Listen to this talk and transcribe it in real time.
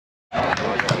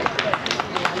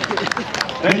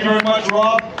Thank you very much,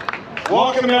 Rob.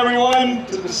 Welcome everyone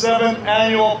to the 7th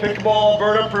Annual Pickleball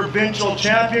Alberta Provincial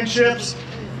Championships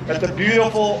at the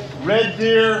beautiful Red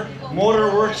Deer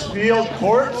Motorworks Field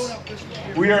Courts.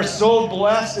 We are so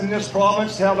blessed in this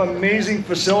province to have amazing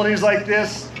facilities like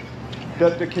this,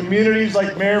 that the communities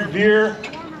like Mayor Veer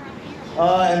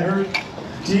and her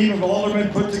team of aldermen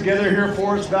put together here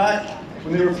for us back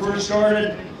when they were first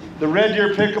started, the Red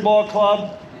Deer Pickleball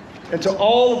Club, and to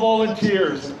all the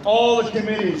volunteers and all the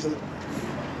committees.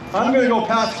 I'm going to go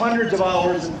past hundreds of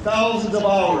hours and thousands of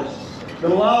hours that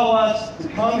allow us to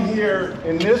come here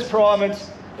in this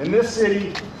province, in this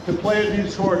city, to play at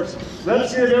these courts.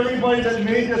 Let's give everybody that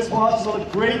made this possible a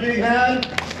great big hand,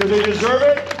 because they deserve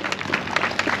it.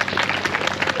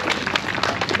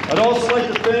 I'd also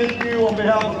like to thank you on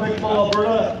behalf of Pickleball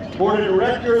Alberta Board of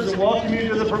Directors and welcome you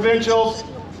to the Provincials.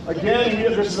 Again,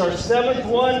 this is our 7th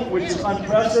one, which is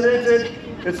unprecedented.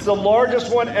 It's the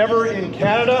largest one ever in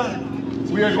Canada.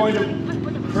 We are going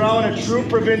to crown a true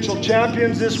provincial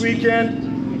champions this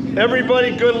weekend.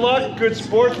 Everybody, good luck, good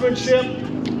sportsmanship.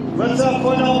 Let's have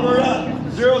fun, Alberta.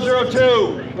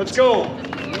 002. Let's go.